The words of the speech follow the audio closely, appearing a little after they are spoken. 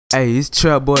Hey, it's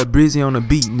Trap Boi Brizzl on the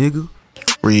beat, nigga.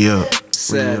 Re-up.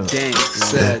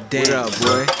 Danks. What up,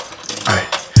 boy? Ay.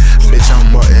 Bitch,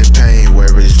 I'm more in pain,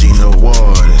 where is Gina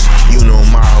Waters? You know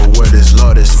my word is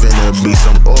Lord, it's finna be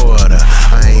some order.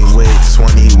 I ain't with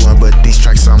 21, but these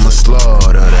tracks I'ma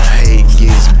slaughter. The hate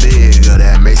gets bigger,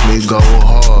 that makes me go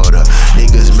harder.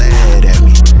 Niggas mad at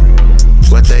me,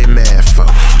 what they mad for?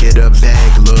 Get a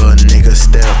bag, little nigga,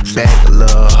 step back,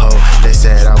 little hoe. They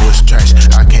said I was trash,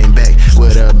 I came back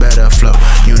with a better flow.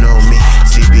 You know me,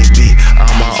 CBB,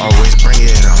 I'ma always bring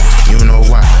it on. You know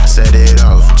why, set it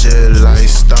off, just like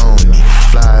Stoney.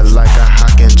 Fly like a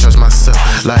hawk and trust myself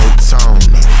like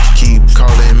Tony. Keep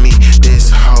calling me,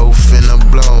 this hoe finna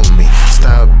blow me.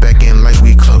 Stop backing like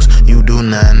we close, you do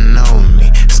not know me.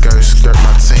 Skirt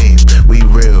my team, we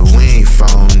real, we ain't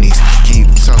phonies. Keep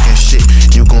talking shit,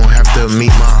 you gon' have to meet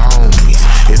my homies.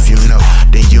 If you know,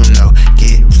 then you know,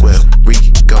 get where we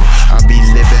go. I be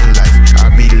living life, I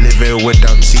be living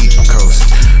without cheat codes.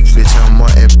 Bitch, I'm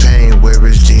more in pain, where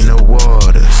is Gina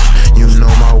Waters? You know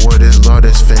my word is Lord,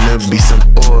 it's finna be some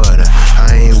order.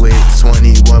 I ain't with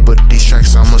 21, but these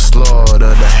tracks I'ma slaughter.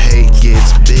 The hate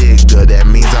gets bigger, that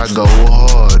means I go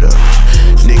harder.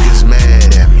 Niggas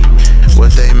mad at me,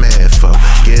 what they mad for?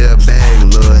 Get a bag,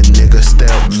 little nigga, step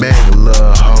back,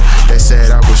 little hoe. They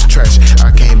said I was trash,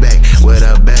 I came back with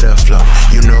a